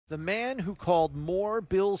the man who called more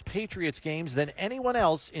Bills-Patriots games than anyone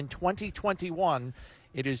else in 2021.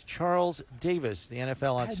 It is Charles Davis, the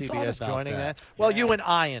NFL on CBS, joining that. Well, you and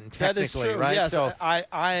Ian, technically, that is true. right? Yes, so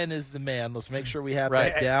Ian is the man. Let's make sure we have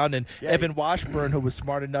that down. And Evan Washburn, who was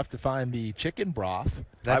smart enough to find the chicken broth.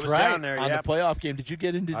 That's I was right. down there, on the playoff game. Did you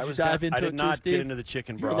get into? Did you dive into it? I did not Steve? get into the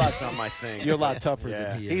chicken broth. That's not my thing. You're a lot tougher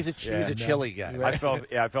than he is. He's a chili guy.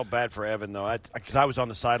 I felt bad for Evan though, because I was on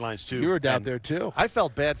the sidelines too. You were down there too. I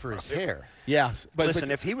felt bad for his hair. Yes, but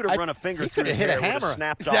listen, if he would have run a finger through his hit hair, a hammer. it would have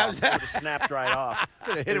snapped off. It would have snapped right off.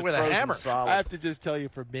 Could have hit it with a hammer. Solid. I have to just tell you,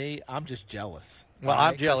 for me, I'm just jealous. Well,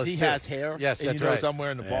 I'm jealous he too. has hair. Yes, and that's he knows right. I'm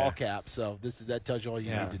wearing the ball cap, so that tells you all you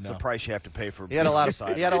need to It's know. the price you have to pay for. He had a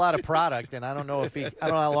lot of product, and I don't know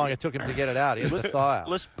how long it took him to get it out. He had to thaw out.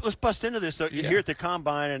 Let's bust into this though. Here at the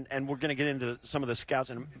combine, and we're going to get into some of the scouts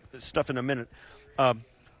and stuff in a minute.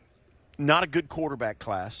 Not a good quarterback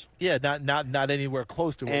class. Yeah, not anywhere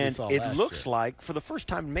close to what we saw last year. And it looks like, for the first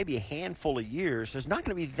time in maybe a handful of years, there's not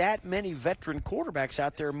going to be that many veteran quarterbacks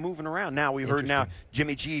out there moving around. Now, we heard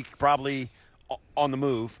Jimmy G probably on the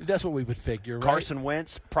move. That's what we would figure, right? Carson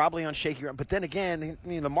Wentz probably on shaky ground. But then again,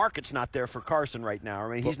 the market's not there for Carson right now.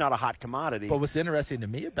 I mean, he's not a hot commodity. But what's interesting to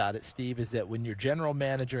me about it, Steve, is that when your general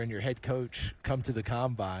manager and your head coach come to the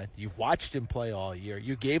combine, you've watched him play all year.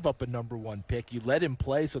 You gave up a number one pick. You let him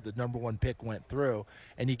play so the number one pick went through.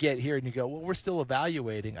 And you get here and you go, well, we're still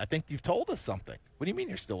evaluating. I think you've told us something. What do you mean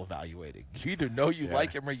you're still evaluating? You either know you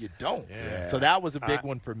like him or you don't. Yeah. So that was a big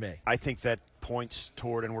one for me. I think that points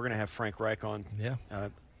toward, and we're going to have Frank Reich on,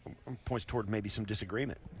 points toward maybe some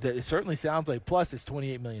disagreement. It certainly sounds like, plus it's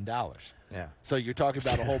 $28 million. Yeah. So you're talking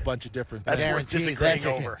about a whole bunch of different things. That's worth disagreeing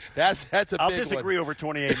over. That's a big one. I'll disagree over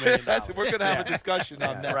 $28 million. We're going to have a discussion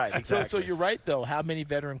on that. Right, exactly. So you're right, though. How many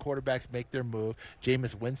veteran quarterbacks make their move?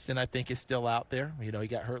 Jameis Winston, I think, is still out there. He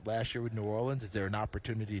got hurt last year with New Orleans. Is there an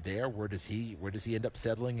opportunity there? Where does he end up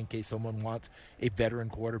settling in case someone wants a veteran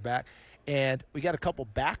quarterback? And we got a couple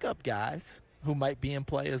backup guys who might be in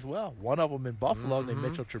play as well. One of them in Buffalo, named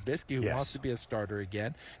Mitchell Trubisky, who wants to be a starter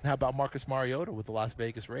again. And how about Marcus Mariota with the Las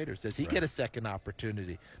Vegas Raiders? Does he get a second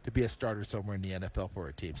opportunity to be a starter somewhere in the NFL for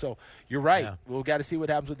a team? So you're right. Yeah. We've got to see what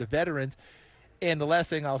happens with the veterans. And the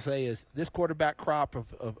last thing I'll say is this quarterback crop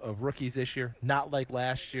of rookies this year, not like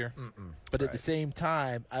last year. But at the same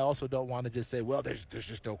time, I also don't want to just say, well, there's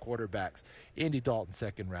just no quarterbacks. Andy Dalton,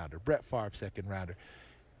 second rounder. Brett Favre, second rounder.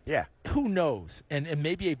 Yeah. Who knows? And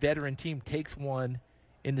maybe a veteran team takes one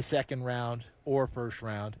in the second round or first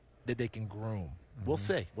round that they can groom. We'll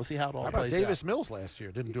see. We'll see how it all plays out. Davis Mills last year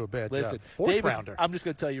didn't do a bad job. Fourth rounder. I'm just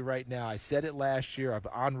going to tell you right now, I said it last year. I'm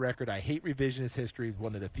on record. I hate revisionist history.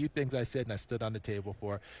 One of the few things I said and I stood on the table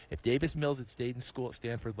for. If Davis Mills had stayed in school at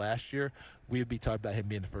Stanford last year, we would be talking about him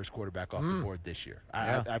being the first quarterback off the board this year.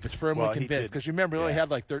 I was firmly convinced because you remember he only had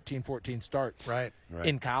like 13, 14 starts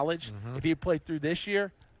in college. If he had played through this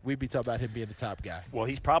year, we'd be talking about him being the top guy. Well,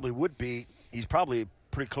 he's probably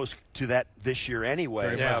pretty close to that this year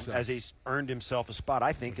anyway, as he's earned himself a spot,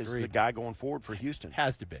 I think, as the guy going forward for Houston.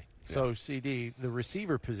 Has to be. So, CD, the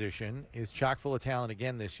receiver position is chock full of talent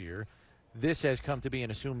again this year. This has come to be an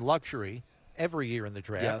assumed luxury every year in the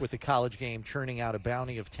draft with the college game churning out a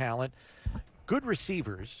bounty of talent. Good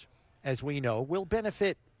receivers, as we know, will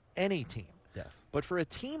benefit any team. Yes. But for a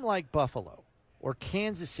team like Buffalo or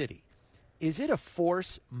Kansas City, is it a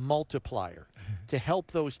force multiplier to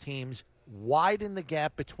help those teams widen the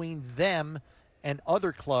gap between them and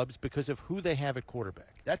other clubs because of who they have at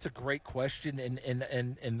quarterback? That's a great question,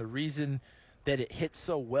 and the reason that it hits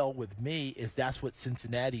so well with me is that's what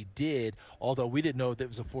Cincinnati did, although we didn't know that it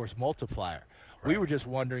was a force multiplier. Right. We were just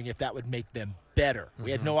wondering if that would make them better. We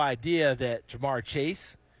had no idea that Jamar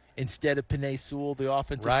Chase, instead of Penei Sewell, the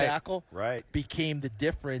offensive tackle, became the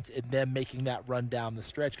difference in them making that run down the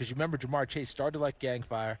stretch. Because you remember Jamar Chase started like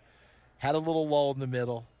gangfire, had a little lull in the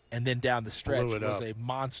middle, and then down the stretch was a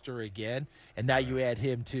monster again. And now you add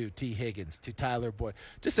him to T. Higgins, to Tyler Boyd.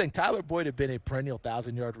 Just saying, Tyler Boyd had been a perennial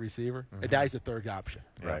 1,000-yard receiver, and now he's the third option.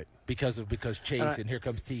 Right. Because Chase, and here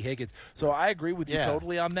comes T. Higgins. So I agree with you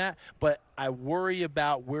totally on that, but I worry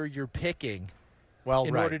about where you're picking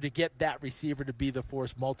in order to get that receiver to be the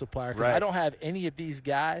force multiplier. Because I don't have any of these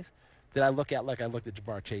guys that I look at like I looked at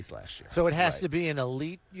Jamar Chase last year. So it has to be an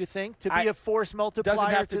elite, you think, to be a force multiplier? It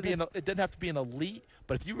doesn't have to be an elite,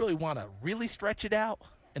 but if you really want to really stretch it out,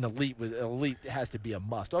 an elite has to be a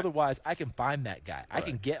must. Otherwise, I can find that guy. I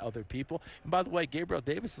can get other people. And by the way, Gabriel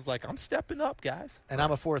Davis is like, I'm stepping up, guys. And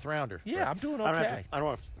I'm a fourth rounder. Yeah, I'm doing okay. I don't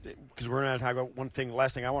want to, because we're going to talk about one thing.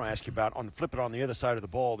 Last thing I want to ask you about, flip it on the other side of the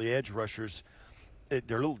ball, the edge rushers, they're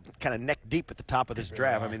a little kind of neck deep at the top of this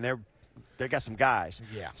draft. I mean, they got some guys.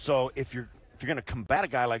 Yeah. So if you're if you're going to combat a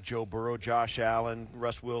guy like Joe Burrow, Josh Allen,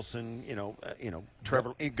 Russ Wilson,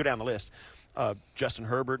 Trevor, go down the list, Justin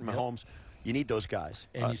Herbert, Mahomes. You need those guys.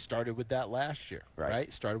 And you started with that last year,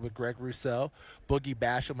 right? Started with Greg Rousseau. Boogie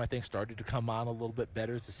Basham, I think, started to come on a little bit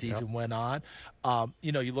better as the season went on.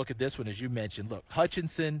 You look at this one, as you mentioned. Look,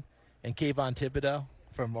 Hutchinson and Kayvon Thibodeau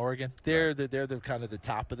from Oregon, they're the kind of the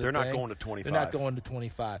top of the They're thing. not going to 25. They're not going to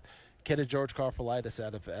 25. Can George Karlaftis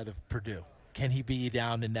out of Purdue? Can he be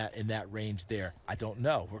down in that range there? I don't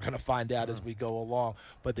know. We're going to find out as we go along.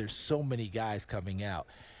 But there's so many guys coming out.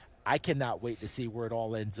 I cannot wait to see where it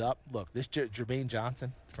all ends up. Look, this Jermaine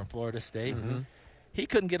Johnson from Florida State, he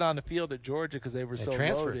couldn't get on the field at Georgia because they were so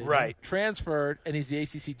loaded. Right. Transferred, and he's the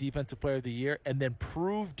ACC Defensive Player of the Year, and then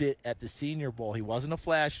proved it at the Senior Bowl. He wasn't a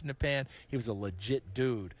flash in the pan. He was a legit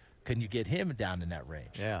dude. Can you get him down in that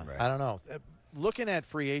range? Yeah, I don't know. Looking at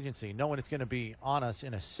free agency, knowing it's going to be on us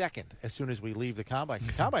in a second as soon as we leave the Combine.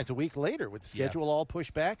 The Combine's a week later with the schedule all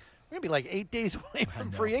pushed back. We're going to be like 8 days away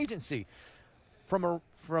from free agency.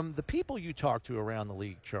 From the people you talk to around the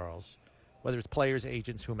league, Charles, whether it's players,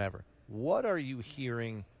 agents, whomever, what are you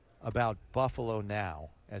hearing about Buffalo now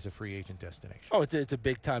as a free agent destination? Oh, it's a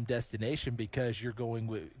big-time destination because you're going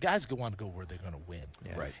with – guys want to go where they're going to win.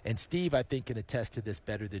 Yeah. Right. And Steve, I think, can attest to this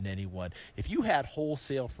better than anyone. If you had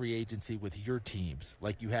wholesale free agency with your teams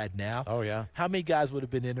like you had now, how many guys would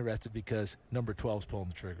have been interested because number 12's pulling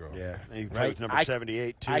the trigger over? Yeah, and you can play with number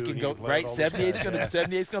 78, too. I can go – right,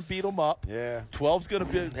 78's going to beat them up. Yeah. 12's going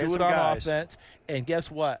to do it on offense. And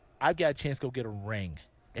guess what? I've got a chance to go get a ring.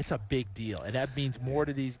 It's a big deal, and that means more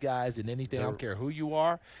to these guys than anything. I don't care who you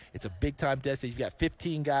are. It's a big-time destination. You've got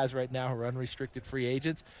 15 guys right now who are unrestricted free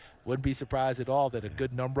agents. Wouldn't be surprised at all that a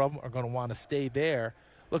good number of them are going to want to stay there.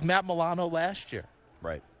 Look, Matt Milano last year.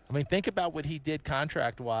 Right. I mean, think about what he did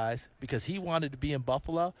contract-wise because he wanted to be in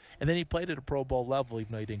Buffalo, and then he played at a Pro Bowl level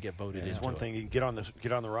even though he didn't get voted into It's one thing you get on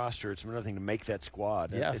the roster. It's another thing to make that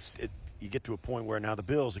squad. Yes. You get to a point where now the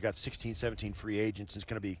Bills have got 16, 17 free agents. It's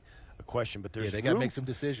going to be a question, but there's they got to make some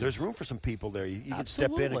decisions. There's room for some people there. You can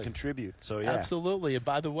step in and contribute. So Absolutely. And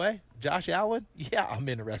by the way, Josh Allen, I'm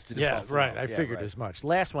interested in Buffalo. Right. I figured as much.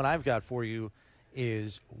 Last one I've got for you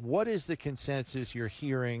is what is the consensus you're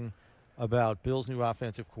hearing about Bill's new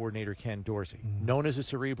offensive coordinator, Ken Dorsey, known as a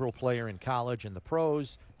cerebral player in college and the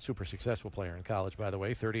pros, super successful player in college, by the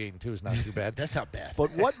way. 38-2 is not too bad. That's not bad.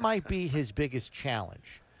 But what might be his biggest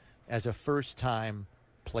challenge as a first-time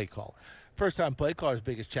play caller? First-time play caller's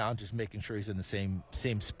biggest challenge is making sure he's in the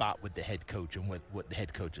same spot with the head coach and what the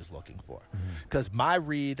head coach is looking for. Because my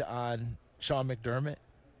read on Sean McDermott,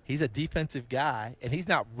 he's a defensive guy, and he's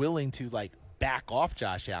not willing to, back off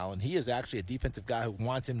Josh Allen. He is actually a defensive guy who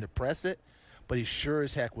wants him to press it, but he sure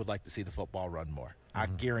as heck would like to see the football run more. I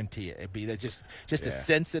guarantee it. It'd be just a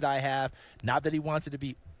sense that I have. Not that he wants it to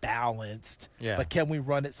be balanced, but can we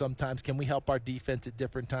run it sometimes? Can we help our defense at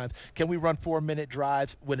different times? Can we run 4-minute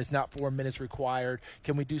drives when it's not 4 minutes required?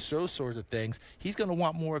 Can we do those sorts of things? He's going to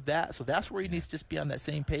want more of that, so that's where he needs to just be on that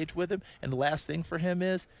same page with him. And the last thing for him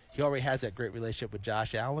is he already has that great relationship with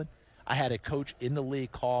Josh Allen. I had a coach in the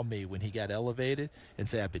league call me when he got elevated and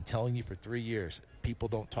say, I've been telling you for 3 years, people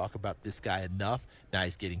don't talk about this guy enough. Now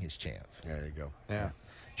he's getting his chance. There you go. Yeah.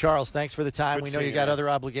 Charles, thanks for the time. Good we know to see you got other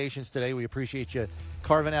obligations today. We appreciate you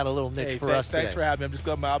carving out a little niche for us today. Thanks for having me. I'm just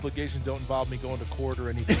glad my obligations don't involve me going to court or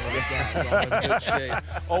anything like that. So I'm in good shape.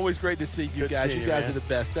 Always great to see you guys. You guys are the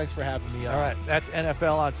best. Thanks for having me on. All right. That's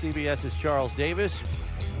NFL on CBS's Charles Davis.